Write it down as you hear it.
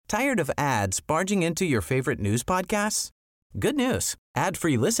Tired of ads barging into your favorite news podcasts? Good news.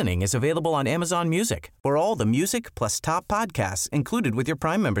 Ad-free listening is available on Amazon Music for all the music plus top podcasts included with your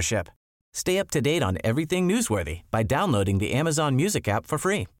Prime membership. Stay up to date on everything newsworthy by downloading the Amazon Music app for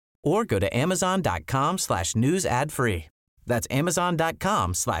free or go to amazon.com/news ad free. That's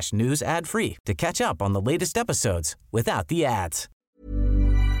amazon.com/news ad free to catch up on the latest episodes without the ads.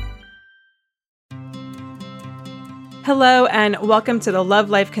 Hello, and welcome to the Love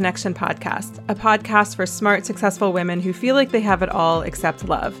Life Connection podcast, a podcast for smart, successful women who feel like they have it all except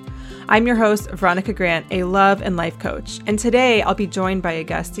love. I'm your host, Veronica Grant, a love and life coach, and today I'll be joined by a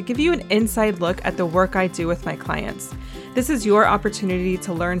guest to give you an inside look at the work I do with my clients. This is your opportunity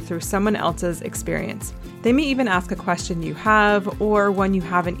to learn through someone else's experience. They may even ask a question you have or one you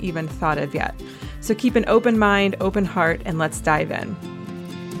haven't even thought of yet. So keep an open mind, open heart, and let's dive in.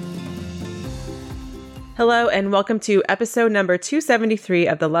 Hello, and welcome to episode number 273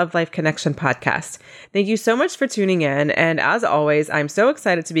 of the Love Life Connection podcast. Thank you so much for tuning in. And as always, I'm so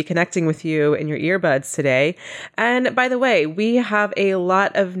excited to be connecting with you in your earbuds today. And by the way, we have a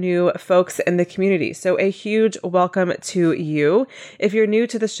lot of new folks in the community. So a huge welcome to you. If you're new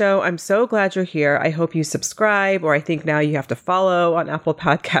to the show, I'm so glad you're here. I hope you subscribe, or I think now you have to follow on Apple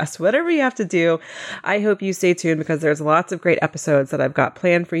Podcasts, whatever you have to do. I hope you stay tuned because there's lots of great episodes that I've got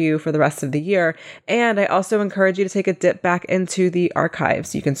planned for you for the rest of the year. And I also encourage you to take a dip back into the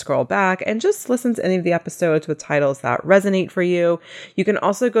archives. You can scroll back and just listen to any of the episodes with titles that resonate for you. You can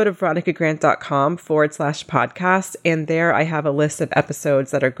also go to veronicagrant.com/podcast. And there I have a list of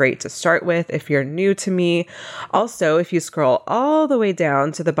episodes that are great to start with if you're new to me. Also, if you scroll all the way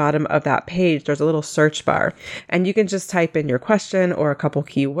down to the bottom of that page, there's a little search bar and you can just type in your question or a couple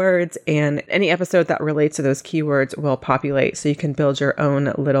keywords, and any episode that relates to those keywords will populate so you can build your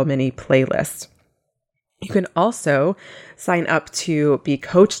own little mini playlist. You can also sign up to be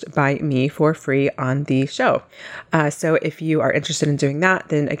coached by me for free on the show. So if you are interested in doing that,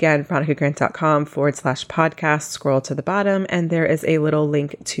 then again, veronicagrant.com/podcast, scroll to the bottom, and there is a little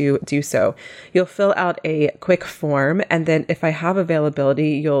link to do so. You'll fill out a quick form, and then if I have availability,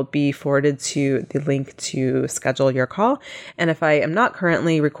 you'll be forwarded to the link to schedule your call. And if I am not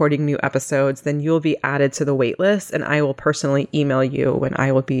currently recording new episodes, then you'll be added to the wait list, and I will personally email you when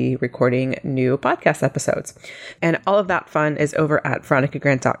I will be recording new podcast episodes. And all of that fun is over at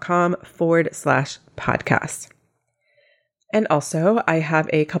veronicagrant.com/podcast. And also, I have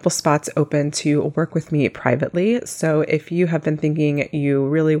a couple spots open to work with me privately. So if you have been thinking you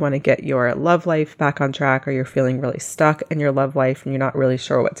really want to get your love life back on track, or you're feeling really stuck in your love life and you're not really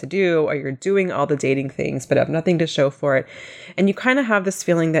sure what to do, or you're doing all the dating things but have nothing to show for it, and you kind of have this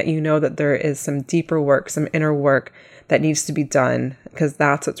feeling that you know that there is some deeper work, some inner work that needs to be done because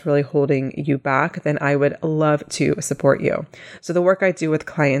that's what's really holding you back, then I would love to support you. So the work I do with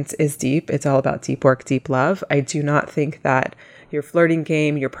clients is deep. It's all about deep work, deep love. I do not think that your flirting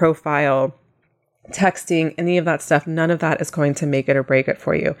game, your profile, texting, any of that stuff, none of that is going to make it or break it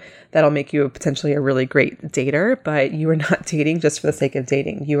for you. That'll make you potentially a really great dater, but you are not dating just for the sake of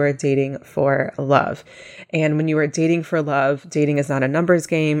dating. You are dating for love. And when you are dating for love, dating is not a numbers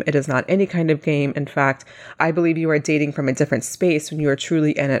game. It is not any kind of game. In fact, I believe you are dating from a different space when you are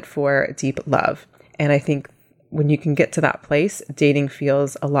truly in it for deep love. And I think when you can get to that place, dating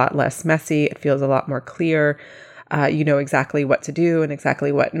feels a lot less messy. It feels a lot more clear. You know exactly what to do and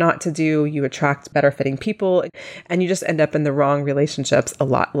exactly what not to do. You attract better fitting people, and you just end up in the wrong relationships a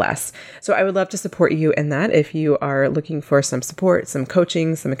lot less. So I would love to support you in that. If you are looking for some support, some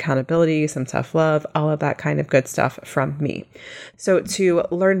coaching, some accountability, some tough love, all of that kind of good stuff from me. So to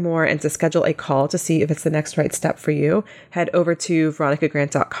learn more and to schedule a call to see if it's the next right step for you, head over to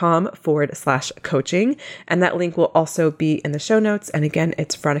veronicagrant.com/coaching. And that link will also be in the show notes. And again,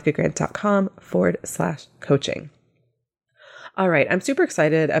 it's veronicagrant.com/coaching. All right, I'm super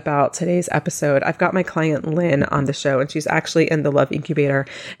excited about today's episode. I've got my client Lynn on the show, and she's actually in the Love Incubator.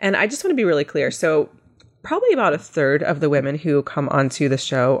 And I just want to be really clear. So probably about a third of the women who come onto the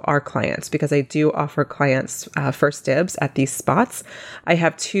show are clients, because I do offer clients first dibs at these spots. I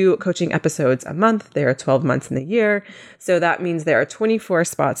have 2 coaching episodes a month. There are 12 months in the year. So that means there are 24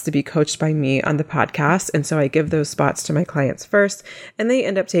 spots to be coached by me on the podcast. And so I give those spots to my clients first, and they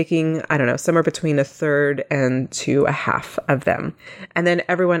end up taking, I don't know, somewhere between a third and to a half of them. And then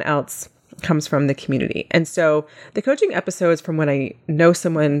everyone else comes from the community. And so the coaching episodes from when I know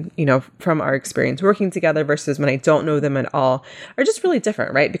someone, you know, from our experience working together versus when I don't know them at all are just really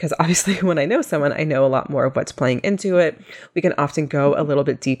different, right? Because obviously when I know someone, I know a lot more of what's playing into it. We can often go a little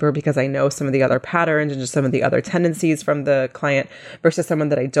bit deeper because I know some of the other patterns and just some of the other tendencies from the client versus someone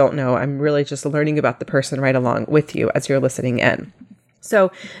that I don't know. I'm really just learning about the person right along with you as you're listening in.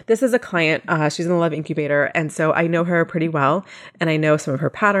 So this is a client, she's in the love incubator. And so I know her pretty well, and I know some of her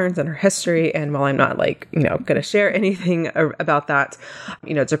patterns and her history. And while I'm not going to share anything about that,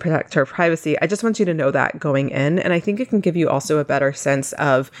 to protect her privacy, I just want you to know that going in. And I think it can give you also a better sense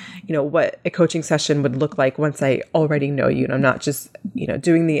of, what a coaching session would look like once I already know you and I'm not just,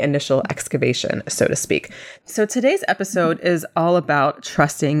 doing the initial excavation, so to speak. So today's episode is all about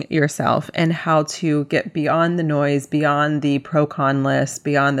trusting yourself and how to get beyond the noise, beyond the pro-con list,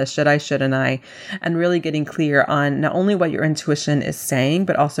 beyond the should I, shouldn't I, and really getting clear on not only what your intuition is saying,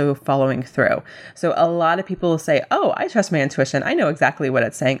 but also following through. So a lot of people will say, oh, I trust my intuition. I know exactly what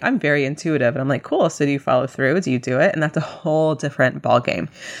it's saying. I'm very intuitive. And I'm like, cool. So do you follow through? Do you do it? And that's a whole different ballgame.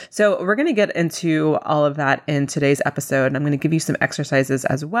 So we're going to get into all of that in today's episode. And I'm going to give you some exercises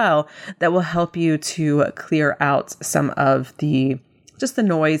as well that will help you to clear out some of just the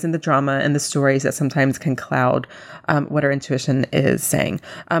noise and the drama and the stories that sometimes can cloud what our intuition is saying.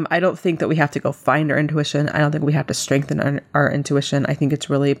 I don't think that we have to go find our intuition. I don't think we have to strengthen our intuition. I think it's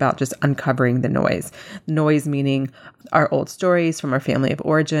really about just uncovering the noise. Noise meaning our old stories from our family of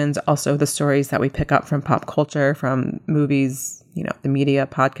origins, also the stories that we pick up from pop culture, from movies, the media,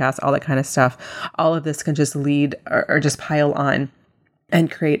 podcasts, all that kind of stuff. All of this can just lead or just pile on and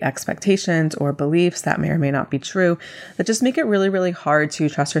create expectations or beliefs that may or may not be true that just make it really, really hard to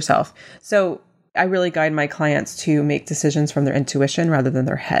trust yourself. So I really guide my clients to make decisions from their intuition rather than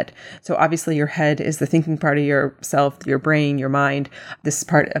their head. So obviously your head is the thinking part of yourself, your brain, your mind. This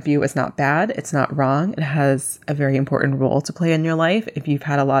part of you is not bad. It's not wrong. It has a very important role to play in your life. If you've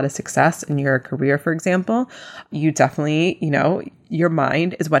had a lot of success in your career, for example, you definitely, your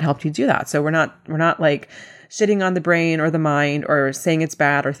mind is what helped you do that. So we're not like shitting on the brain or the mind or saying it's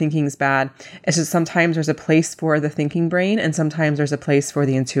bad or thinking is bad. It's just sometimes there's a place for the thinking brain and sometimes there's a place for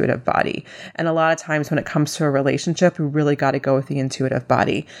the intuitive body. And a lot of times when it comes to a relationship, we really got to go with the intuitive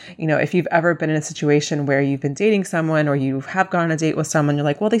body. If you've ever been in a situation where you've been dating someone or you have gone on a date with someone, you're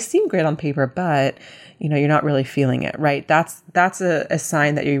like, well, they seem great on paper, but you're not really feeling it, right? That's a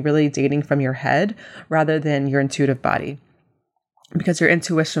sign that you're really dating from your head rather than your intuitive body. Because your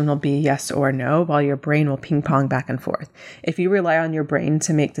intuition will be yes or no, while your brain will ping pong back and forth. If you rely on your brain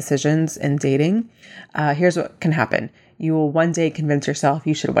to make decisions in dating, here's what can happen. You will one day convince yourself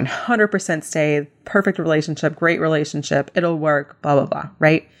you should 100% stay, perfect relationship, great relationship, it'll work, blah, blah, blah,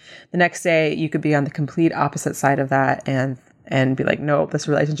 right? The next day, you could be on the complete opposite side of that and be like, no, this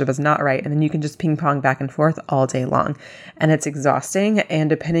relationship is not right. And then you can just ping pong back and forth all day long. And it's exhausting. And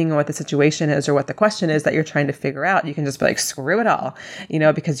depending on what the situation is or what the question is that you're trying to figure out, you can just be like, screw it all,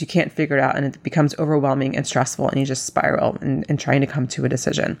 because you can't figure it out and it becomes overwhelming and stressful and you just spiral and trying to come to a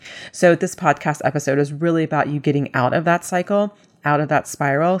decision. So this podcast episode is really about you getting out of that cycle, out of that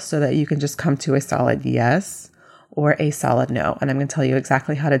spiral so that you can just come to a solid yes or a solid no. And I'm going to tell you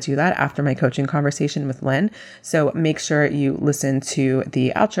exactly how to do that after my coaching conversation with Lynn. So make sure you listen to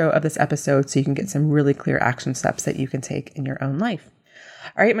the outro of this episode so you can get some really clear action steps that you can take in your own life.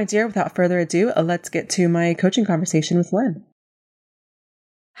 All right, my dear, without further ado, let's get to my coaching conversation with Lynn.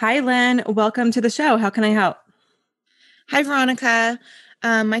 Hi, Lynn. Welcome to the show. How can I help? Hi, Veronica.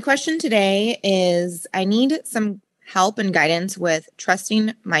 My question today is I need some help and guidance with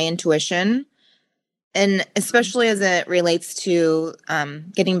trusting my intuition. And especially as it relates to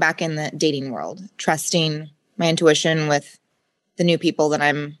getting back in the dating world, trusting my intuition with the new people that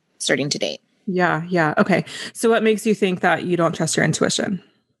I'm starting to date. Yeah. Okay. So what makes you think that you don't trust your intuition?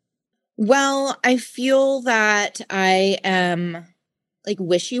 Well, I feel that I am like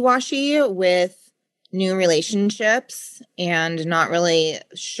wishy-washy with new relationships and not really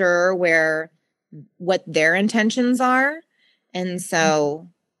sure what their intentions are. And so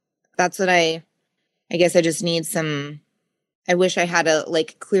that's what I guess I just need I wish I had a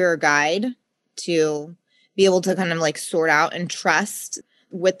clearer guide to be able to kind of sort out and trust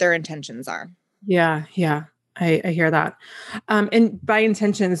what their intentions are. Yeah. I hear that. And by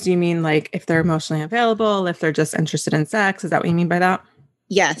intentions, do you mean if they're emotionally available, if they're just interested in sex? Is that what you mean by that?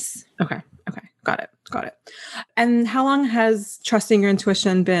 Yes. Okay. Got it. And how long has trusting your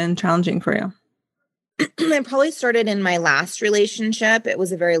intuition been challenging for you? It probably started in my last relationship. It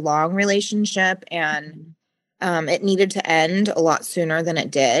was a very long relationship and it needed to end a lot sooner than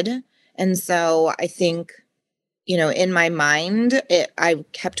it did. And so I think, in my mind, I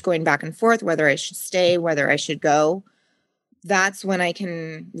kept going back and forth, whether I should stay, whether I should go. That's when I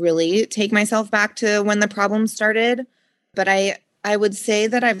can really take myself back to when the problem started. But I would say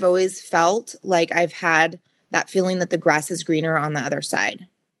that I've always felt like I've had that feeling that the grass is greener on the other side.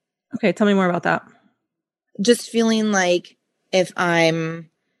 Okay. Tell me more about that. Just feeling like if I'm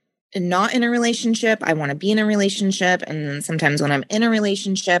not in a relationship, I want to be in a relationship. And then sometimes when I'm in a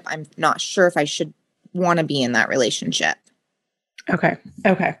relationship, I'm not sure if I should want to be in that relationship. Okay.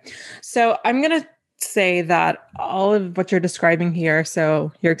 Okay. So I'm going to say that all of what you're describing here,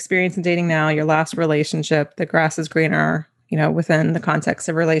 so your experience in dating now, your last relationship, the grass is greener, within the context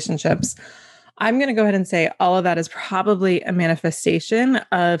of relationships, I'm going to go ahead and say all of that is probably a manifestation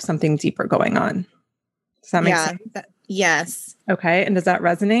of something deeper going on. Does that make sense? Yes. Okay. And does that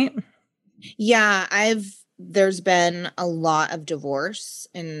resonate? Yeah. There's been a lot of divorce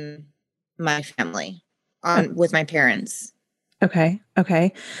in my family with my parents. Okay.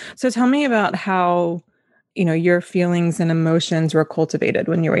 Okay. So tell me about how, your feelings and emotions were cultivated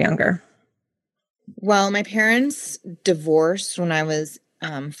when you were younger. Well, my parents divorced when I was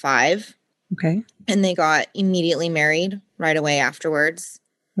 5. Okay. And they got immediately married right away afterwards.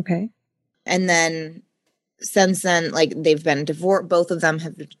 Okay. And then since then, like they've been divorced. Both of them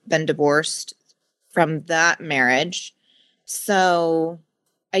have been divorced from that marriage. So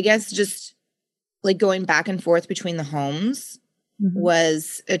I guess just like going back and forth between the homes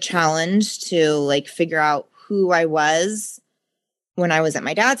was a challenge to like figure out who I was when I was at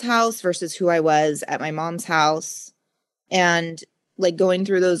my dad's house versus who I was at my mom's house. And like going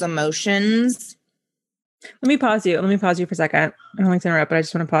through those emotions. Let me pause you for a second. I don't like to interrupt, but I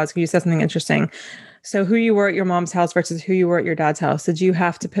just want to pause because you said something interesting. So who you were at your mom's house versus who you were at your dad's house. Did you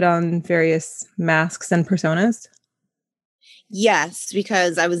have to put on various masks and personas? Yes,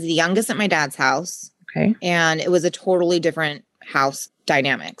 because I was the youngest at my dad's house. Okay. And it was a totally different house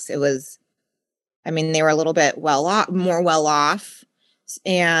dynamics. They were a little bit more well off.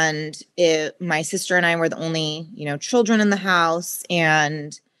 And my sister and I were the only, children in the house,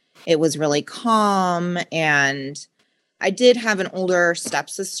 and it was really calm. And I did have an older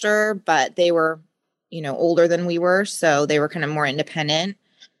stepsister, but they were, older than we were. So they were kind of more independent.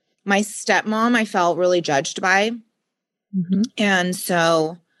 My stepmom, I felt really judged by. And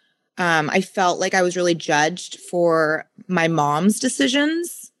so I felt like I was really judged for my mom's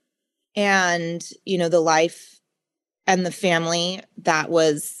decisions and, the life and the family that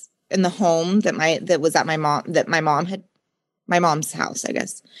was in the home that was at my mom's house, I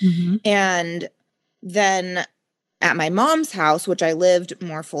guess. And then at my mom's house, which I lived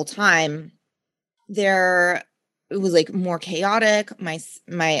more full time, it was like more chaotic. My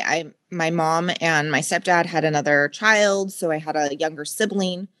mom and my stepdad had another child, so I had a younger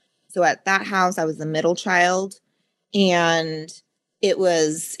sibling. So at that house, I was the middle child, and it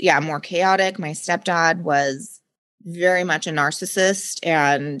was, more chaotic. My stepdad was very much a narcissist,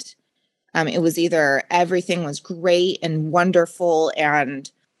 and it was either everything was great and wonderful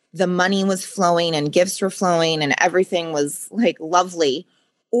and the money was flowing and gifts were flowing and everything was like lovely,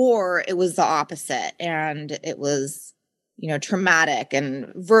 or it was the opposite and it was, traumatic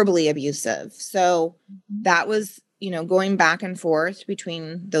and verbally abusive. So that was, going back and forth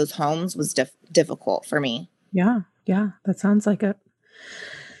between those homes was difficult for me. Yeah. Yeah. That sounds like it.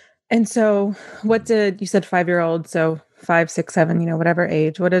 And so you said 5-year-old, so 5, 6, 7, whatever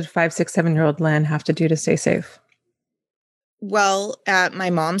age, what did 5, 6, 7-year-old Lynn have to do to stay safe? Well, at my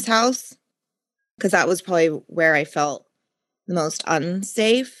mom's house, because that was probably where I felt the most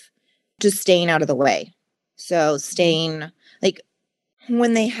unsafe, just staying out of the way. So staying like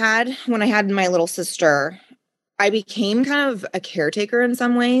when I had my little sister, I became kind of a caretaker in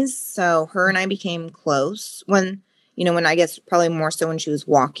some ways. So her and I became close when I guess probably more so when she was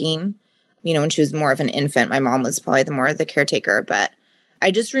walking, when she was more of an infant. My mom was probably the caretaker. But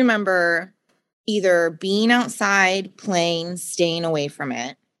I just remember either being outside, playing, staying away from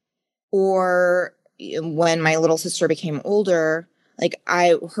it, or when my little sister became older, like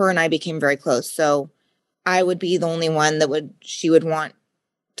her and I became very close. So I would be the only one she would want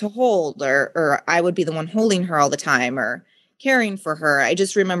to hold, or I would be the one holding her all the time or caring for her. I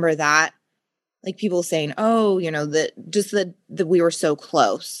just remember that, like people saying, oh, that we were so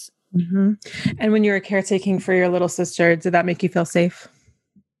close. And when you were caretaking for your little sister, did that make you feel safe?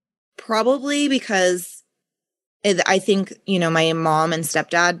 Probably because I think, my mom and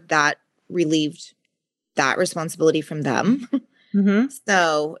stepdad, that relieved that responsibility from them.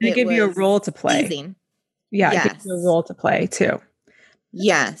 So it gave you a role to play. Pleasing. Yeah, yes. It gave you a role to play too.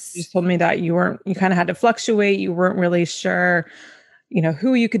 Yes. You just told me that you kind of had to fluctuate. You weren't really sure,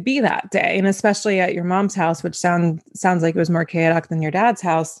 who you could be that day. And especially at your mom's house, which sounds like it was more chaotic than your dad's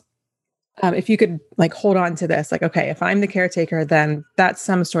house. If you could like hold on to this, like, okay, if I'm the caretaker, then that's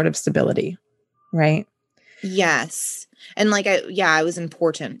some sort of stability, right? Yes. And I was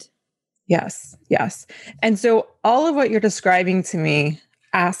important. Yes. Yes. And so all of what you're describing to me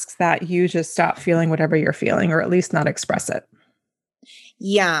asks that you just stop feeling whatever you're feeling, or at least not express it.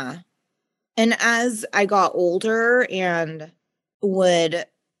 Yeah. And as I got older and would,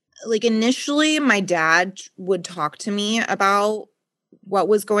 like, initially my dad would talk to me about what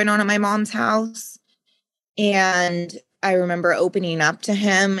was going on at my mom's house. And I remember opening up to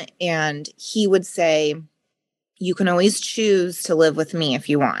him, and he would say, "You can always choose to live with me if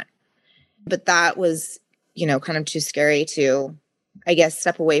you want." But that was, kind of too scary to, I guess,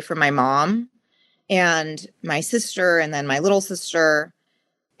 step away from my mom and my sister and then my little sister.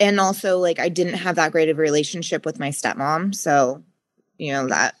 And also, like, I didn't have that great of a relationship with my stepmom. So,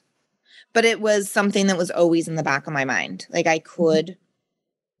 that, but it was something that was always in the back of my mind. Like, I could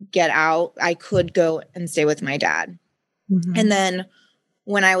get out, I could go and stay with my dad. Mm-hmm. And then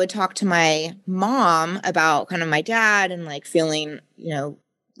when I would talk to my mom about kind of my dad and like feeling,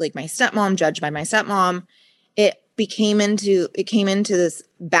 like my stepmom, judged by my stepmom, it came into this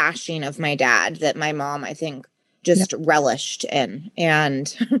bashing of my dad that my mom, I think, just relished in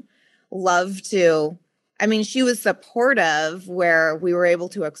and loved to. I mean, she was supportive where we were able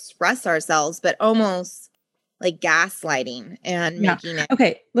to express ourselves, but almost like gaslighting and making it.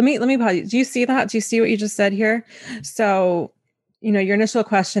 Okay. Let me pause you. Do you see that? Do you see what you just said here? So, your initial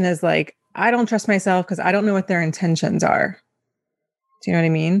question is like, I don't trust myself because I don't know what their intentions are. Do you know what I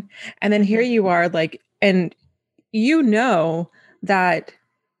mean? And then here you are like, and that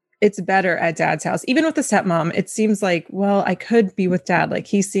it's better at dad's house. Even with the stepmom, it seems like, well, I could be with dad. Like,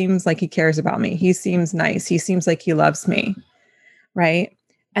 he seems like he cares about me. He seems nice. He seems like he loves me. Right.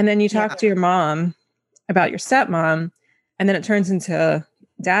 And then you talk to your mom about your stepmom, and then it turns into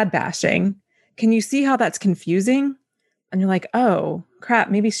dad bashing. Can you see how that's confusing? And you're like, oh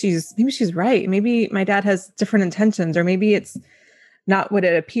crap, maybe she's right. Maybe my dad has different intentions, or maybe it's not what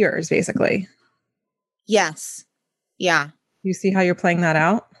it appears, basically. Yes. Yeah. You see how you're playing that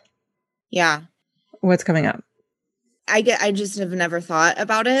out? Yeah. What's coming up? I just have never thought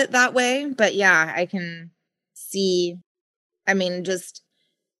about it that way, but yeah, I can see, I mean, just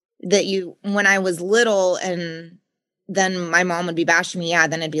that when I was little and then my mom would be bashing me,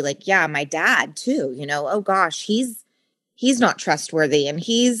 then it'd be like, yeah, my dad too, oh gosh, he's not trustworthy and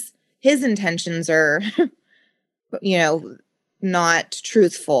his intentions are, not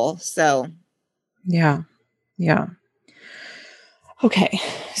truthful. So. Yeah. Yeah. Okay.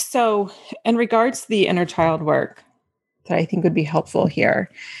 So in regards to the inner child work that I think would be helpful here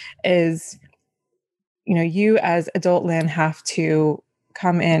is, you as adult Lynn have to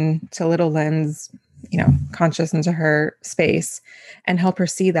come in to little Lynn's, conscious, into her space and help her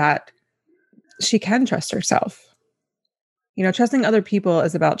see that she can trust herself. Trusting other people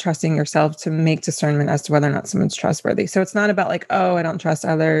is about trusting yourself to make discernment as to whether or not someone's trustworthy. So it's not about like, oh, I don't trust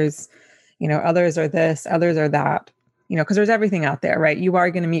others, others are this, others are that, because there's everything out there, right? You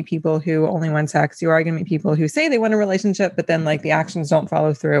are going to meet people who only want sex. You are going to meet people who say they want a relationship, but then like the actions don't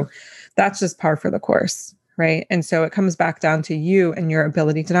follow through. That's just par for the course, right? And so it comes back down to you and your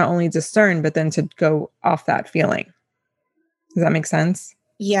ability to not only discern, but then to go off that feeling. Does that make sense?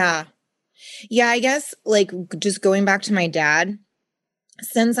 Yeah. Yeah, I guess like just going back to my dad,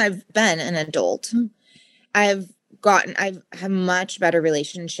 since I've been an adult, I've had a much better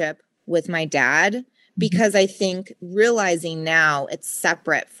relationship with my dad because I think realizing now it's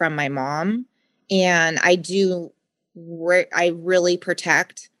separate from my mom, and I really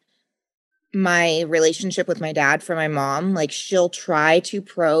protect my relationship with my dad from my mom. Like, she'll try to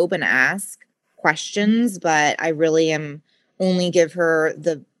probe and ask questions, but I really am only give her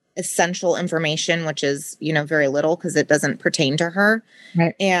the essential information, which is, very little because it doesn't pertain to her.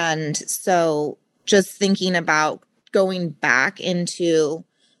 Right. And so just thinking about going back into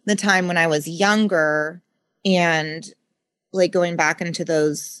the time when I was younger and like going back into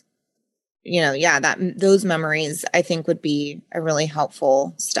those, those memories, I think would be a really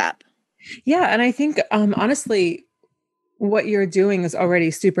helpful step. Yeah. And I think, honestly, what you're doing is already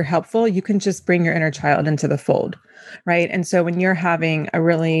super helpful. You can just bring your inner child into the fold, right? And so when you're having a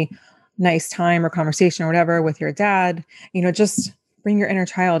really nice time or conversation or whatever with your dad, just bring your inner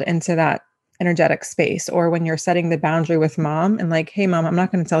child into that energetic space. Or when you're setting the boundary with mom and like, hey, mom, I'm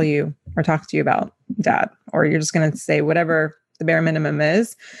not going to tell you or talk to you about dad, or you're just going to say whatever the bare minimum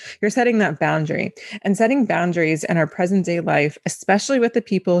is, you're setting that boundary. And setting boundaries in our present day life, especially with the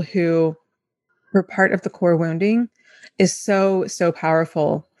people who were part of the core wounding, is so, so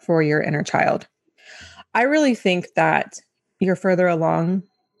powerful for your inner child. I really think that you're further along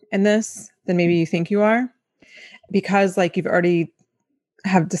in this than maybe you think you are, because like you've already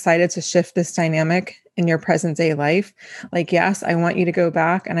have decided to shift this dynamic in your present day life. Like, yes, I want you to go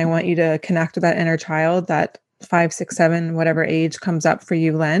back and I want you to connect with that inner child, that 5, 6, 7, whatever age comes up for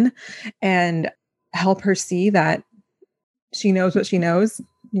you, Lynn, and help her see that she knows what she knows.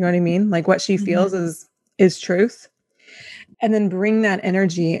 You know what I mean? Like what she feels is truth. And then bring that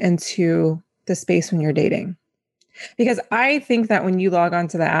energy into the space when you're dating. Because I think that when you log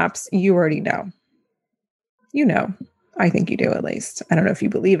onto the apps, you already know. You know. I think you do, at least. I don't know if you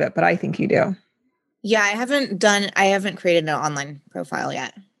believe it, but I think you do. Yeah, I haven't created an online profile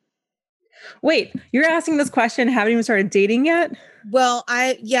yet. Wait, you're asking this question, haven't even started dating yet? Well,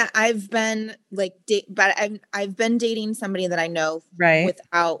 I've been like, but I've been dating somebody that I know right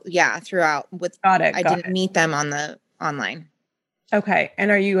throughout. I didn't meet them on the online. Okay,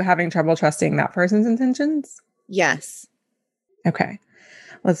 and are you having trouble trusting that person's intentions? Yes. Okay,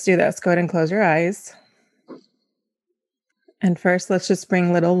 let's do this. Go ahead and close your eyes. And first, let's just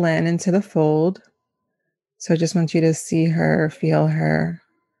bring little Lynn into the fold. So I just want you to see her, feel her.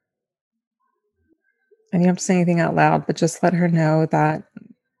 And you don't have to say anything out loud, but just let her know that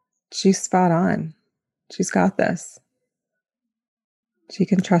she's spot on. She's got this. She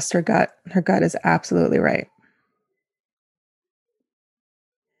can trust her gut. Her gut is absolutely right.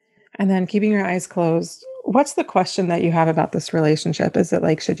 And then keeping your eyes closed, what's the question that you have about this relationship? Is it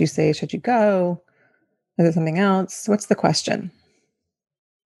like, should you stay? Should you go? Is it something else? What's the question?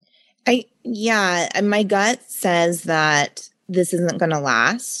 My gut says that this isn't going to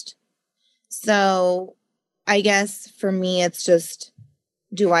last. So I guess for me, it's just,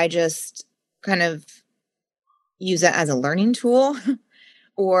 do I just kind of use it as a learning tool?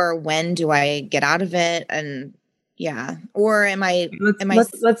 Or when do I get out of it? And yeah. Or hold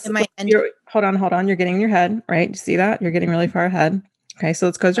on. You're getting in your head, right? You see that? You're getting really far ahead. Okay. So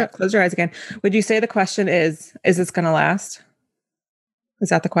let's close your eyes again. Would you say the question is this going to last? Is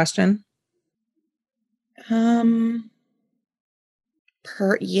that the question? Yeah.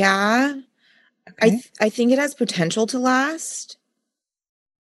 Okay. I think it has potential to last.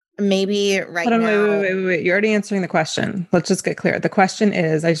 Maybe now. Wait. You're already answering the question. Let's just get clear. The question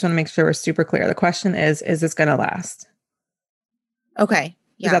is, I just want to make sure we're super clear. The question is this going to last? Okay.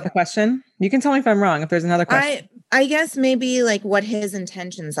 Yeah. Is that the question? You can tell me if I'm wrong, if there's another question. I guess maybe like what his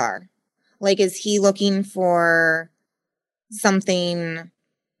intentions are. Like, is he looking for something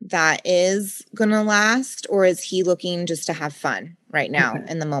that is going to last, or is he looking just to have fun right now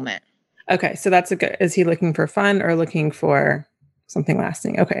in the moment? Okay. So that's is he looking for fun or looking for something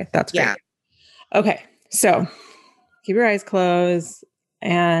lasting? Okay. That's great. Yeah. Okay. So keep your eyes closed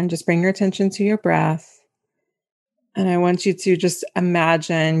and just bring your attention to your breath. And I want you to just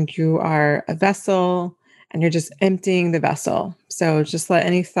imagine you are a vessel and you're just emptying the vessel. So just let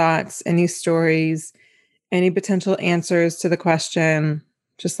any thoughts, any stories, any potential answers to the question,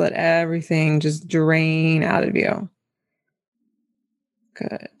 just let everything just drain out of you.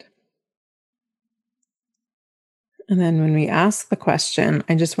 Good. And then when we ask the question,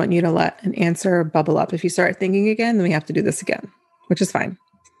 I just want you to let an answer bubble up. If you start thinking again, then we have to do this again, which is fine.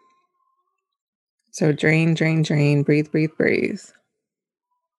 So drain, drain, drain, breathe, breathe, breathe.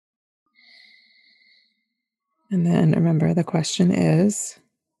 And then remember, the question is,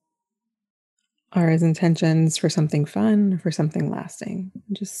 are his intentions for something fun or for something lasting?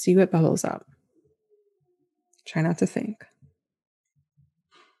 Just see what bubbles up. Try not to think.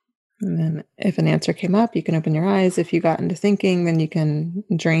 And then if an answer came up, you can open your eyes. If you got into thinking, then you can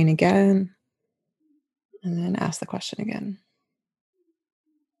drain again. And then ask the question again.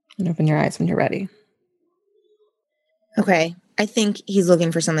 And open your eyes when you're ready. Okay. I think he's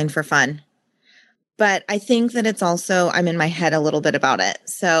looking for something for fun. But I think that it's also, I'm in my head a little bit about it.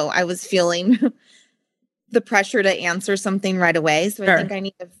 So I was feeling the pressure to answer something right away. So sure. I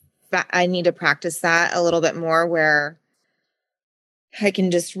think I need to practice that a little bit more, where I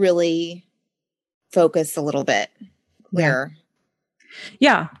can just really focus a little bit clearer.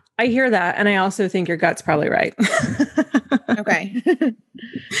 Yeah, I hear that. And I also think your gut's probably right. Okay.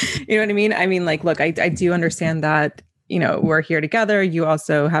 You know what I mean? I mean, like, look, I do understand that, you know, we're here together. You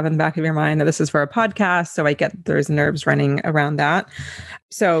also have in the back of your mind that this is for a podcast. So I get there's nerves running around that.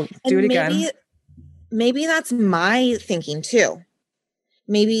 So do it again. Maybe that's my thinking too.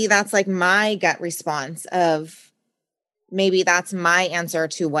 Maybe that's like my gut response of, maybe that's my answer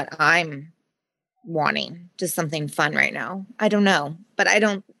to what I'm wanting, just something fun right now. I don't know, but I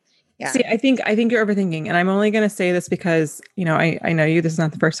don't. Yeah. See, I think you're overthinking, and I'm only going to say this because, you know, I know you, this is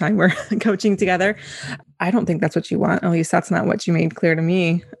not the first time we're coaching together. I don't think that's what you want. At least that's not what you made clear to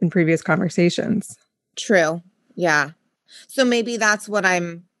me in previous conversations. True. Yeah. So maybe that's what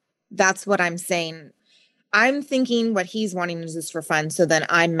I'm saying. I'm thinking what he's wanting is just for fun. So then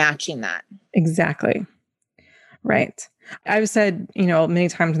I'm matching that. Exactly. Right. I've said, many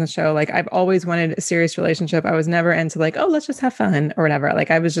times in the show, like I've always wanted a serious relationship. I was never into like, oh, let's just have fun or whatever.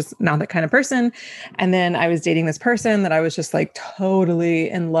 Like I was just not that kind of person. And then I was dating this person that I was just like totally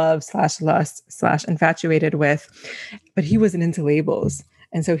in love / lust / infatuated with, but he wasn't into labels.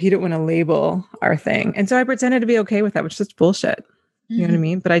 And so he didn't want to label our thing. And so I pretended to be okay with that, which is just bullshit. You know what I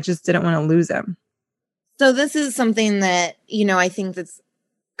mean? But I just didn't want to lose him. So this is something that, I think that's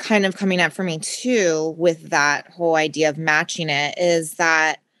kind of coming up for me too with that whole idea of matching it is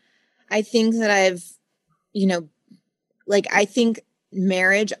that I think that I've, I think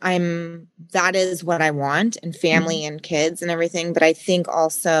marriage, that is what I want, and family and kids and everything. But I think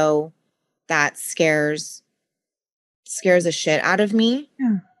also that scares the shit out of me.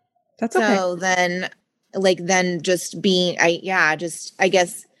 Yeah. That's okay. So then just being, I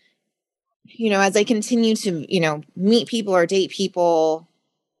guess, as I continue to, meet people or date people,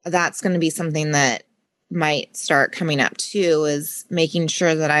 that's going to be something that might start coming up too, is making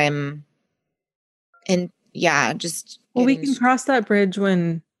sure that I'm well, we can cross that bridge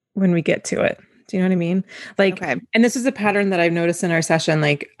when we get to it. Do you know what I mean? Like, okay. And this is a pattern that I've noticed in our session.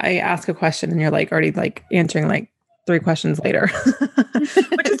 Like I ask a question and you're like already like answering like 3 questions later,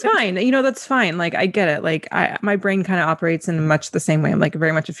 which is fine. That's fine. Like, I get it. Like my brain kind of operates in much the same way. I'm like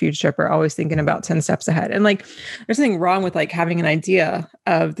very much a future tripper, always thinking about 10 steps ahead. And like, there's nothing wrong with like having an idea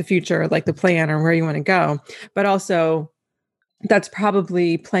of the future, like the plan or where you want to go, but also that's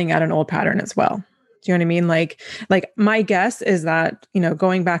probably playing out an old pattern as well. Do you know what I mean? Like my guess is that,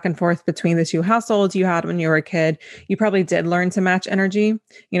 going back and forth between the 2 households you had when you were a kid, you probably did learn to match energy,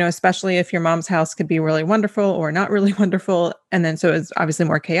 especially if your mom's house could be really wonderful or not really wonderful. And then, so it's obviously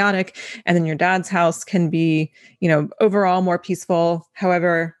more chaotic. And then your dad's house can be, overall more peaceful.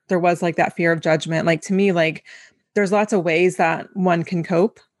 However, there was like that fear of judgment. Like to me, like there's lots of ways that one can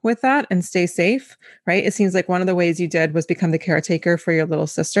cope with that and stay safe, right? It seems like one of the ways you did was become the caretaker for your little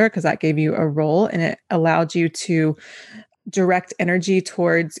sister, because that gave you a role and it allowed you to direct energy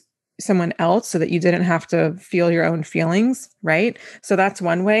towards someone else so that you didn't have to feel your own feelings, right? So that's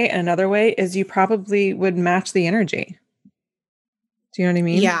one way. And another way is you probably would match the energy. Do you know what I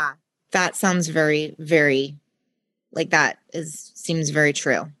mean? Yeah, that sounds very, very, seems very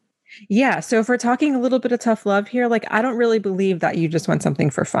true. Yeah. So if we're talking a little bit of tough love here, like I don't really believe that you just want something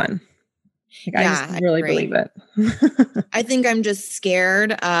for fun. Like, yeah, I just really believe it. I think I'm just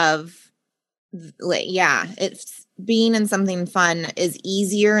scared of, it's being in something fun is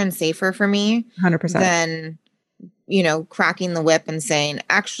easier and safer for me 100% than, cracking the whip and saying,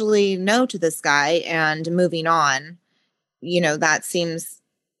 actually, no to this guy and moving on. That seems,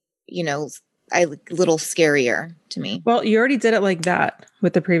 a little scarier to me. Well, you already did it like that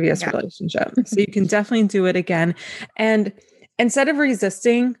with the previous relationship. So you can definitely do it again. And instead of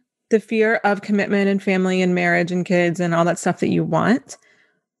resisting the fear of commitment and family and marriage and kids and all that stuff that you want,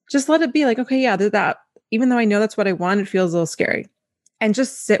 just let it be like, okay, yeah, that, even though I know that's what I want, it feels a little scary. And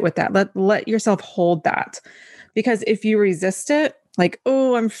just sit with that. Let yourself hold that. Because if you resist it, like,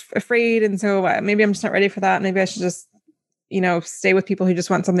 oh, I'm afraid. And so maybe I'm just not ready for that. Maybe I should just, stay with people who just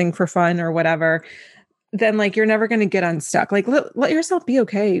want something for fun or whatever, then like, you're never going to get unstuck. Like let yourself be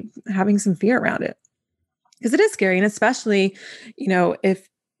okay having some fear around it, because it is scary. And especially, if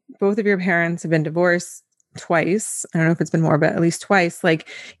both of your parents have been divorced twice, I don't know if it's been more, but at least twice, like,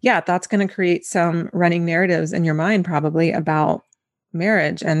 yeah, that's going to create some running narratives in your mind, probably about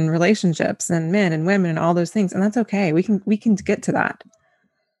marriage and relationships and men and women and all those things. And that's okay. We can get to that.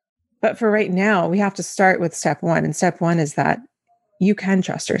 But for right now, we have to start with step 1. And step 1 is that you can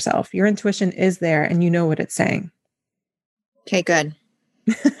trust yourself. Your intuition is there and you know what it's saying. Okay, good.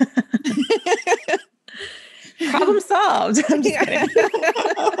 Problem solved. I'm just kidding.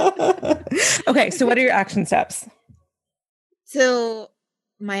 Okay, so what are your action steps? So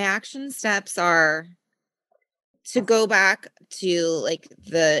my action steps are to go back to like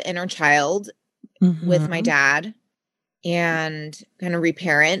the inner child with my dad and kind of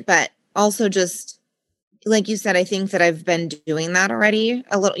reparent, but also just like you said, I think that I've been doing that already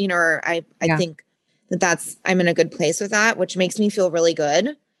a little, or I think that I'm in a good place with that, which makes me feel really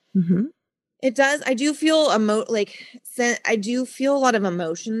good. Mm-hmm. It does. I do feel I do feel a lot of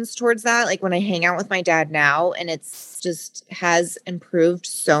emotions towards that. Like when I hang out with my dad now, and it's just has improved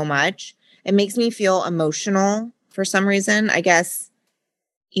so much. It makes me feel emotional for some reason. I guess,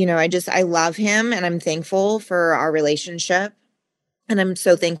 I love him and I'm thankful for our relationship. And I'm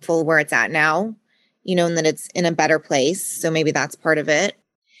so thankful where it's at now, and that it's in a better place. So maybe that's part of it.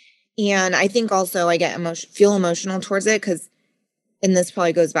 And I think also I feel emotional towards it because, and this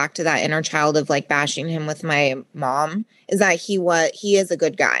probably goes back to that inner child of like bashing him with my mom, is that he is a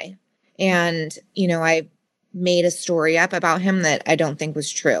good guy. And, made a story up about him that I don't think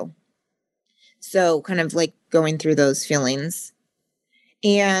was true. So kind of like going through those feelings.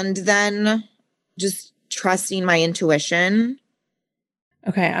 And then just trusting my intuition.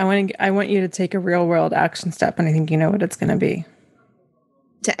 Okay, I want you to take a real world action step, and I think you know what it's going to be.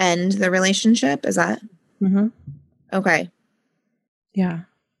 To end the relationship, is that? Mm-hmm. Okay. Yeah.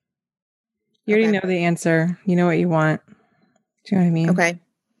 You already know the answer. You know what you want. Do you know what I mean? Okay.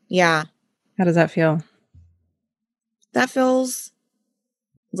 Yeah. How does that feel? That feels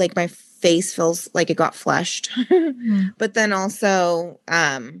like my face feels like it got fleshed. But then also,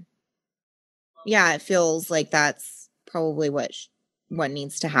 yeah, it feels like that's probably what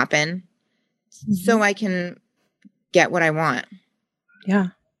needs to happen. So I can get what I want. Yeah.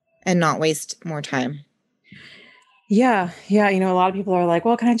 And not waste more time. Yeah. Yeah. You know, a lot of people are like,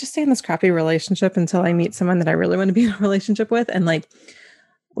 well, can I just stay in this crappy relationship until I meet someone that I really want to be in a relationship with? And like,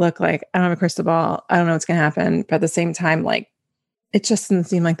 look, like, I don't have a crystal ball. I don't know what's going to happen. But at the same time, like, it just doesn't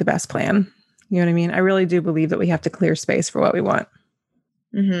seem like the best plan. You know what I mean? I really do believe that we have to clear space for what we want.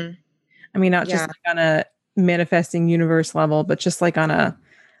 Mm-hmm. I mean, not just like on a manifesting universe level, but just like on a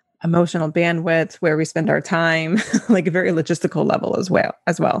emotional bandwidth where we spend our time, like a very logistical level as well.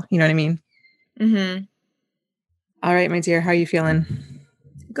 You know what I mean? Mm-hmm. All right, my dear, how are you feeling?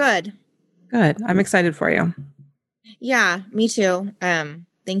 Good. I'm excited for you. Yeah, me too.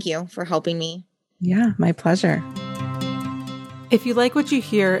 Thank you for helping me. Yeah, my pleasure. If you like what you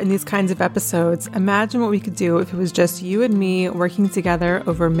hear in these kinds of episodes, imagine what we could do if it was just you and me working together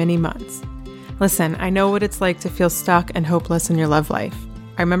over many months. Listen, I know what it's like to feel stuck and hopeless in your love life.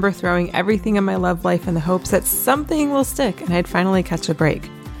 I remember throwing everything in my love life in the hopes that something will stick and I'd finally catch a break.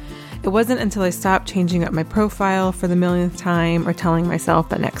 It wasn't until I stopped changing up my profile for the millionth time or telling myself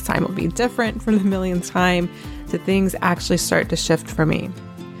that next time will be different for the millionth time that things actually start to shift for me.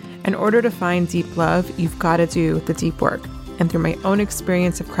 In order to find deep love, you've got to do the deep work. And through my own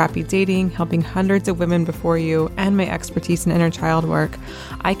experience of crappy dating, helping hundreds of women before you, and my expertise in inner child work,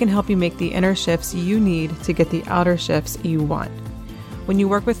 I can help you make the inner shifts you need to get the outer shifts you want. When you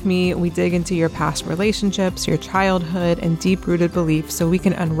work with me, we dig into your past relationships, your childhood, and deep-rooted beliefs so we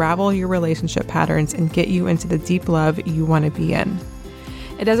can unravel your relationship patterns and get you into the deep love you want to be in.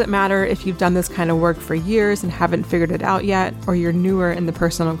 It doesn't matter if you've done this kind of work for years and haven't figured it out yet, or you're newer in the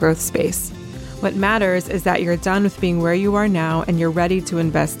personal growth space. What matters is that you're done with being where you are now and you're ready to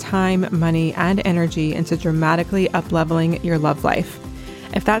invest time, money, and energy into dramatically up-leveling your love life.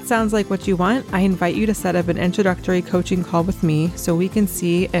 If that sounds like what you want, I invite you to set up an introductory coaching call with me so we can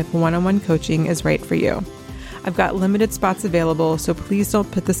see if one-on-one coaching is right for you. I've got limited spots available, so please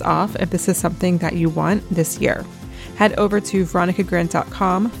don't put this off if this is something that you want this year. Head over to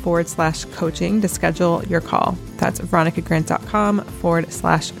veronicagrant.com/coaching to schedule your call. That's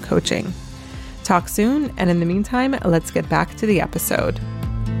veronicagrant.com/coaching. Talk soon, and in the meantime, let's get back to the episode.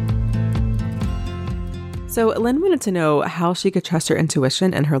 So Lynn wanted to know how she could trust her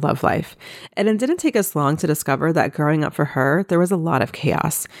intuition in her love life. And it didn't take us long to discover that growing up for her, there was a lot of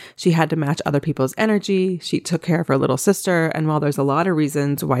chaos. She had to match other people's energy. She took care of her little sister. And while there's a lot of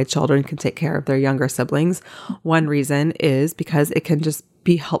reasons why children can take care of their younger siblings, one reason is because it can just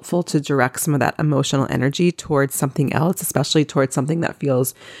be helpful to direct some of that emotional energy towards something else, especially towards something that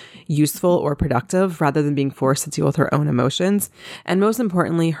feels useful or productive rather than being forced to deal with her own emotions. And most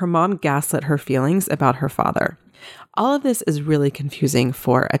importantly, her mom gaslit her feelings about her father. All of this is really confusing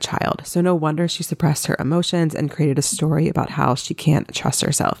for a child. So no wonder she suppressed her emotions and created a story about how she can't trust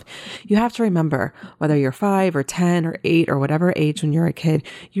herself. You have to remember, whether you're 5 or 10 or 8 or whatever age when you're a kid,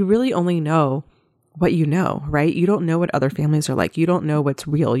 you really only know what you know, right? You don't know what other families are like. You don't know what's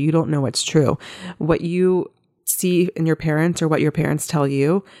real. You don't know what's true. What you see in your parents or what your parents tell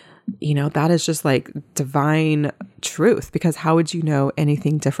you, you know, that is just like divine truth, because how would you know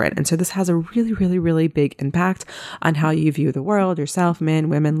anything different? And so this has a really, really, really big impact on how you view the world, yourself, men,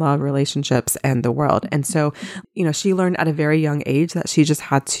 women, love, relationships, and the world. And so, you know, she learned at a very young age that she just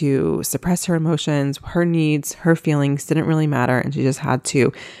had to suppress her emotions, her needs, her feelings didn't really matter. And she just had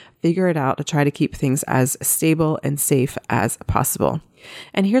to figure it out to try to keep things as stable and safe as possible.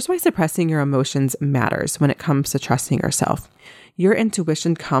 And here's why suppressing your emotions matters when it comes to trusting yourself. Your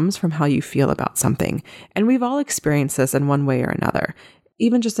intuition comes from how you feel about something. And we've all experienced this in one way or another.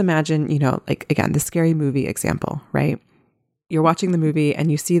 Even just imagine, you know, like, again, the scary movie example, right? you're watching the movie and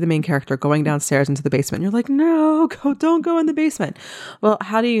you see the main character going downstairs into the basement. You're like, no, don't go in the basement. Well,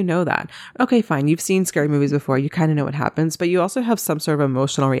 how do you know that? Okay, fine. You've seen scary movies before. You kind of know what happens, but you also have some sort of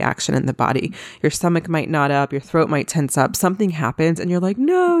emotional reaction in the body. Your stomach might knot up, your throat might tense up, something happens and you're like,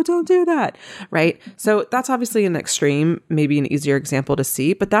 no, don't do that. Right? So that's obviously an extreme, maybe an easier example to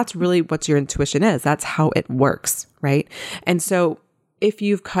see, but that's really what your intuition is. That's how it works. Right? And so if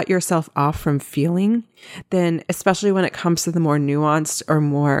you've cut yourself off from feeling, then especially when it comes to the more nuanced or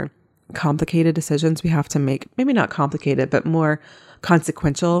more complicated decisions we have to make, maybe not complicated, but more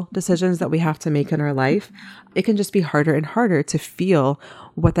consequential decisions that we have to make in our life, it can just be harder and harder to feel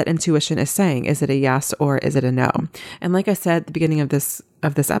what that intuition is saying. Is it a yes or is it a no? And like I said at the beginning of this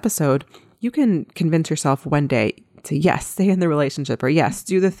episode, you can convince yourself one day to yes, stay in the relationship, or yes,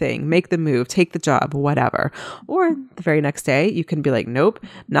 do the thing, make the move, take the job, whatever. Or the very next day, you can be like, nope,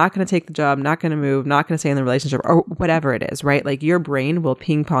 not going to take the job, not going to move, not going to stay in the relationship, or whatever it is, right? Like your brain will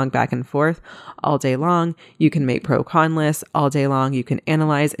ping pong back and forth all day long. You can make pro-con lists all day long. You can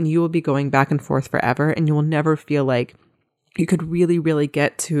analyze, and you will be going back and forth forever. And you will never feel like you could really, really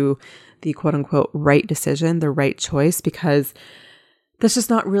get to the quote unquote right decision, the right choice, because that's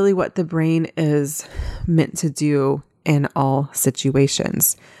just not really what the brain is meant to do in all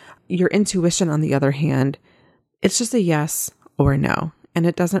situations. Your intuition, on the other hand, it's just a yes or a no. And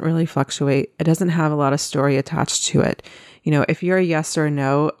it doesn't really fluctuate. It doesn't have a lot of story attached to it. You know, if you're a yes or a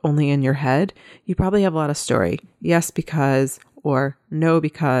no only in your head, you probably have a lot of story. Yes, because, or no,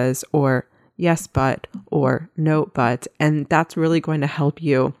 because, or yes, but, or no, but. And that's really going to help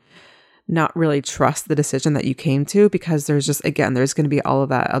you not really trust the decision that you came to, because there's just, again, there's going to be all of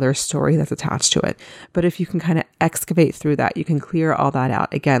that other story that's attached to it. But if you can kind of excavate through that, you can clear all that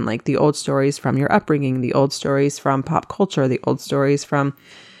out. Again, like the old stories from your upbringing, the old stories from pop culture, the old stories from,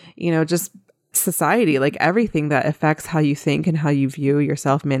 just society, like everything that affects how you think and how you view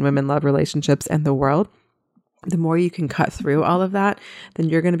yourself, men, women, love, relationships, and the world. The more you can cut through all of that, then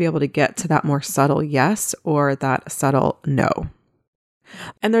you're going to be able to get to that more subtle yes or that subtle no.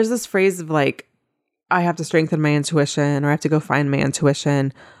 And there's this phrase of like, I have to strengthen my intuition, or I have to go find my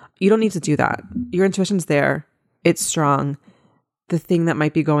intuition. You don't need to do that. Your intuition's there. It's strong. The thing that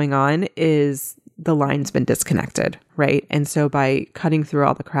might be going on is the line's been disconnected, right? And so by cutting through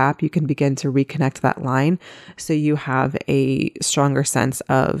all the crap, you can begin to reconnect that line so you have a stronger sense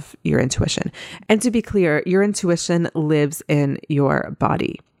of your intuition. And to be clear, your intuition lives in your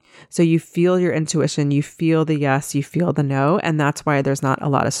body. So you feel your intuition, you feel the yes, you feel the no, and that's why there's not a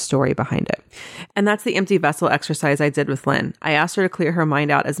lot of story behind it. And that's the empty vessel exercise I did with Lynn. I asked her to clear her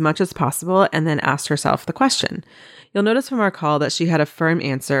mind out as much as possible and then asked herself the question. You'll notice from our call that she had a firm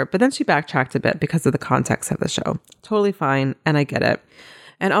answer, but then she backtracked a bit because of the context of the show. Totally fine, and I get it.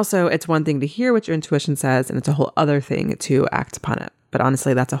 And also, it's one thing to hear what your intuition says, and it's a whole other thing to act upon it. But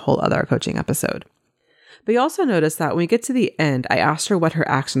honestly, that's a whole other coaching episode. But you also notice that when we get to the end, I asked her what her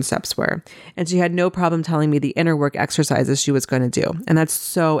action steps were, and she had no problem telling me the inner work exercises she was going to do. And that's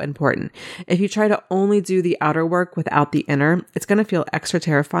so important. If you try to only do the outer work without the inner, it's going to feel extra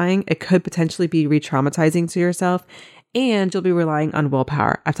terrifying. It could potentially be re-traumatizing to yourself, and you'll be relying on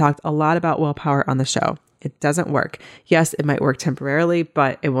willpower. I've talked a lot about willpower on the show. It doesn't work. Yes, it might work temporarily,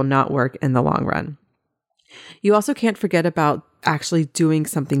 but it will not work in the long run. You also can't forget about actually doing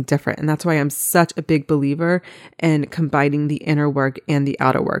something different. And that's why I'm such a big believer in combining the inner work and the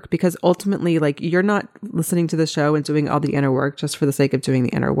outer work, because ultimately, like, you're not listening to the show and doing all the inner work just for the sake of doing the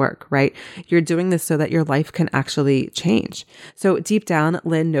inner work, right? You're doing this so that your life can actually change. So deep down,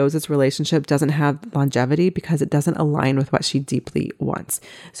 Lynn knows this relationship doesn't have longevity because it doesn't align with what she deeply wants.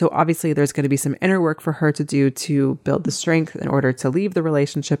 So obviously there's going to be some inner work for her to do to build the strength in order to leave the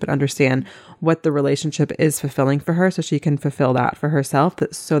relationship and understand what the relationship is fulfilling for her, so she can fulfill that for herself,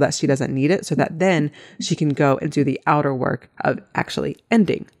 so that she doesn't need it, so that then she can go and do the outer work of actually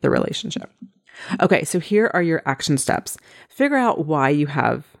ending the relationship. Okay, so here are your action steps. Figure out why you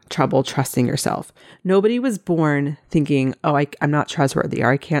have trouble trusting yourself. Nobody was born thinking, oh, I'm not trustworthy,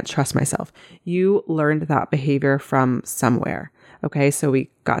 or I can't trust myself. You learned that behavior from somewhere. Okay, so we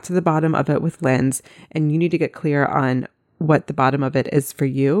got to the bottom of it with Lynn's, and you need to get clear on what the bottom of it is for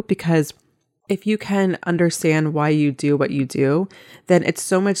you, because if you can understand why you do what you do, then it's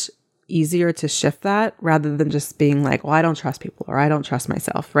so much easier to shift that rather than just being like, well, I don't trust people, or I don't trust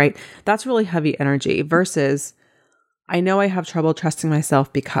myself, right? That's really heavy energy versus, I know I have trouble trusting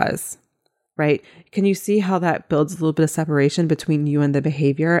myself because, right? Can you see how that builds a little bit of separation between you and the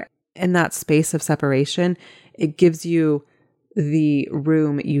behavior? In that space of separation, it gives you the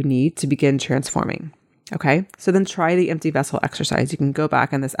room you need to begin transforming. Okay, so then try the empty vessel exercise. You can go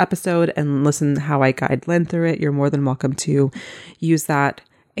back on this episode and listen how I guide Lynn through it. You're more than welcome to use that.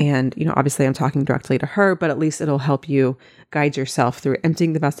 And, obviously I'm talking directly to her, but at least it'll help you guide yourself through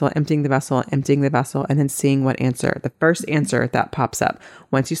emptying the vessel, emptying the vessel, emptying the vessel, and then seeing what answer, the first answer that pops up.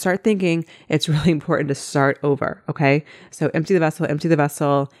 Once you start thinking, it's really important to start over. Okay. So empty the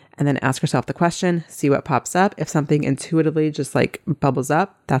vessel, and then ask yourself the question, see what pops up. If something intuitively just like bubbles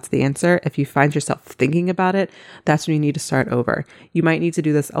up, that's the answer. If you find yourself thinking about it, that's when you need to start over. You might need to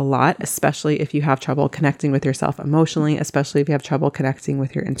do this a lot, especially if you have trouble connecting with yourself emotionally, especially if you have trouble connecting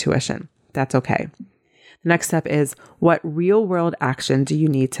with your intuition. That's okay. The next step is, what real world action do you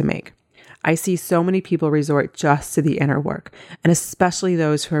need to make? I see so many people resort just to the inner work, and especially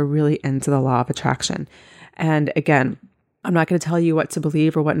those who are really into the law of attraction. And again, I'm not going to tell you what to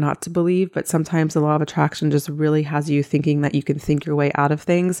believe or what not to believe, but sometimes the law of attraction just really has you thinking that you can think your way out of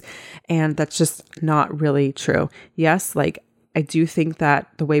things. And that's just not really true. Yes, I do think that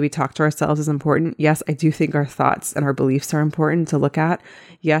the way we talk to ourselves is important. Yes, I do think our thoughts and our beliefs are important to look at.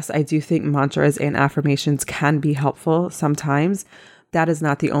 Yes, I do think mantras and affirmations can be helpful sometimes. That is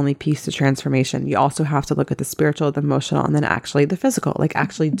not the only piece to transformation. You also have to look at the spiritual, the emotional, and then actually the physical, like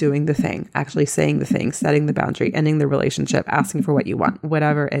actually doing the thing, actually saying the thing, setting the boundary, ending the relationship, asking for what you want,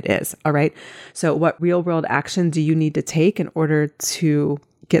 whatever it is. All right. So what real world action do you need to take in order to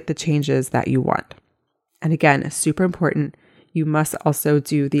get the changes that you want? And again, super important. You must also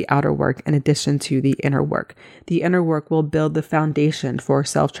do the outer work in addition to the inner work. The inner work will build the foundation for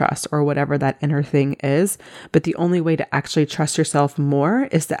self-trust or whatever that inner thing is. But the only way to actually trust yourself more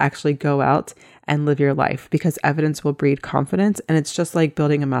is to actually go out and live your life, because evidence will breed confidence. And it's just like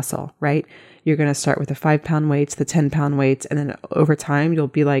building a muscle, right? You're going to start with the 5-pound weights, the 10-pound weights, and then over time you'll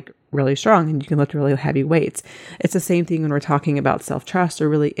be like really strong and you can lift really heavy weights. It's the same thing when we're talking about self-trust or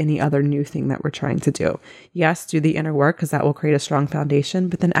really any other new thing that we're trying to do. Yes, do the inner work because that will create a strong foundation,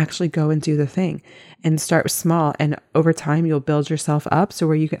 but then actually go and do the thing and start small. And over time, you'll build yourself up so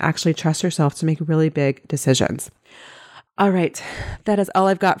where you can actually trust yourself to make really big decisions. All right, that is all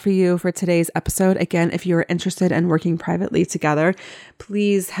I've got for you for today's episode. Again, if you are interested in working privately together,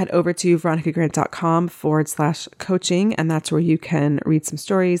 please head over to veronicagrant.com/coaching. And that's where you can read some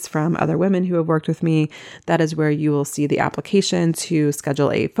stories from other women who have worked with me. That is where you will see the application to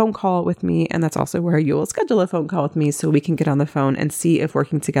schedule a phone call with me. And that's also where you will schedule a phone call with me so we can get on the phone and see if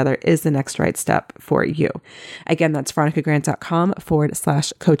working together is the next right step for you. Again, that's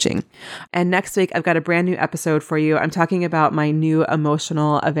veronicagrant.com/coaching. And next week, I've got a brand new episode for you. I'm talking about my new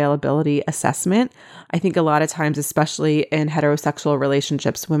emotional availability assessment. I think a lot of times, especially in heterosexual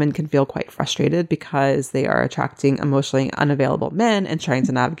relationships, women can feel quite frustrated because they are attracting emotionally unavailable men and trying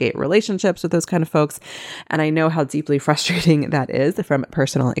to navigate relationships with those kind of folks. And I know how deeply frustrating that is from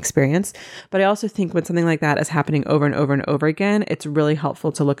personal experience. But I also think when something like that is happening over and over and over again, it's really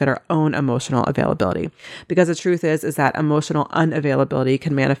helpful to look at our own emotional availability. Because the truth is that emotional unavailability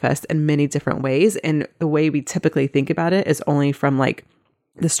can manifest in many different ways. And the way we typically think about it is only from like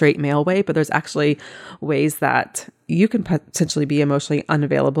the straight male way, but there's actually ways that you can potentially be emotionally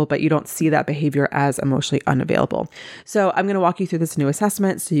unavailable, but you don't see that behavior as emotionally unavailable. So I'm going to walk you through this new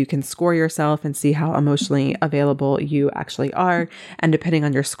assessment so you can score yourself and see how emotionally available you actually are. And depending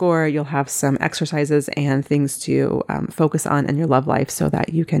on your score, you'll have some exercises and things to focus on in your love life so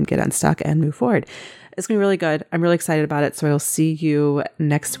that you can get unstuck and move forward. It's going to be really good. I'm really excited about it. So I'll see you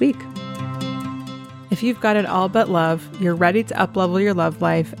next week. If you've got it all but love, you're ready to uplevel your love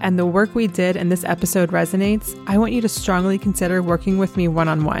life, and the work we did in this episode resonates, I want you to strongly consider working with me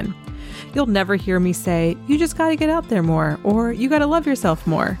one-on-one. You'll never hear me say, you just got to get out there more, or you got to love yourself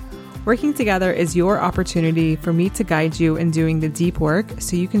more. Working together is your opportunity for me to guide you in doing the deep work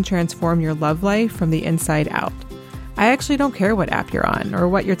so you can transform your love life from the inside out. I actually don't care what app you're on, or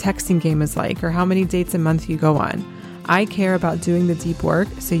what your texting game is like, or how many dates a month you go on. I care about doing the deep work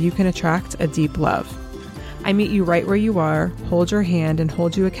so you can attract a deep love. I meet you right where you are, hold your hand, and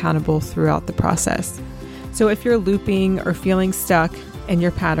hold you accountable throughout the process. So if you're looping or feeling stuck in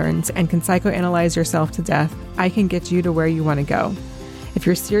your patterns and can psychoanalyze yourself to death, I can get you to where you want to go. If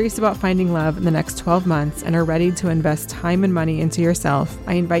you're serious about finding love in the next 12 months and are ready to invest time and money into yourself,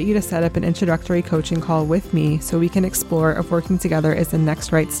 I invite you to set up an introductory coaching call with me so we can explore if working together is the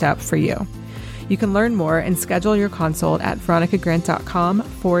next right step for you. You can learn more and schedule your consult at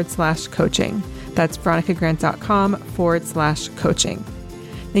veronicagrant.com/coaching. That's veronicagrant.com/coaching.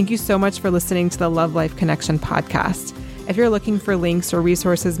 Thank you so much for listening to the Love Life Connection podcast. If you're looking for links or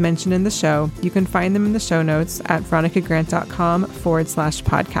resources mentioned in the show, you can find them in the show notes at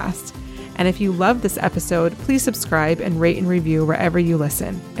veronicagrant.com/podcast. And if you love this episode, please subscribe and rate and review wherever you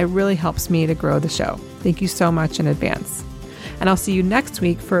listen. It really helps me to grow the show. Thank you so much in advance. And I'll see you next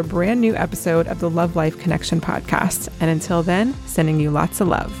week for a brand new episode of the Love Life Connection podcast. And until then, sending you lots of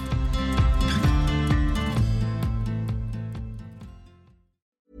love.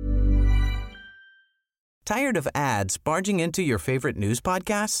 Tired of ads barging into your favorite news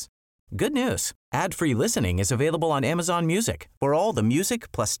podcasts? Good news. Ad-free listening is available on Amazon Music for all the music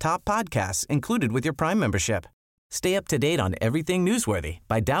plus top podcasts included with your Prime membership. Stay up to date on everything newsworthy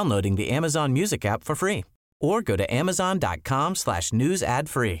by downloading the Amazon Music app for free or go to amazon.com/news ad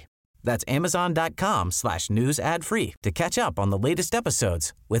free. That's amazon.com/news ad free to catch up on the latest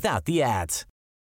episodes without the ads.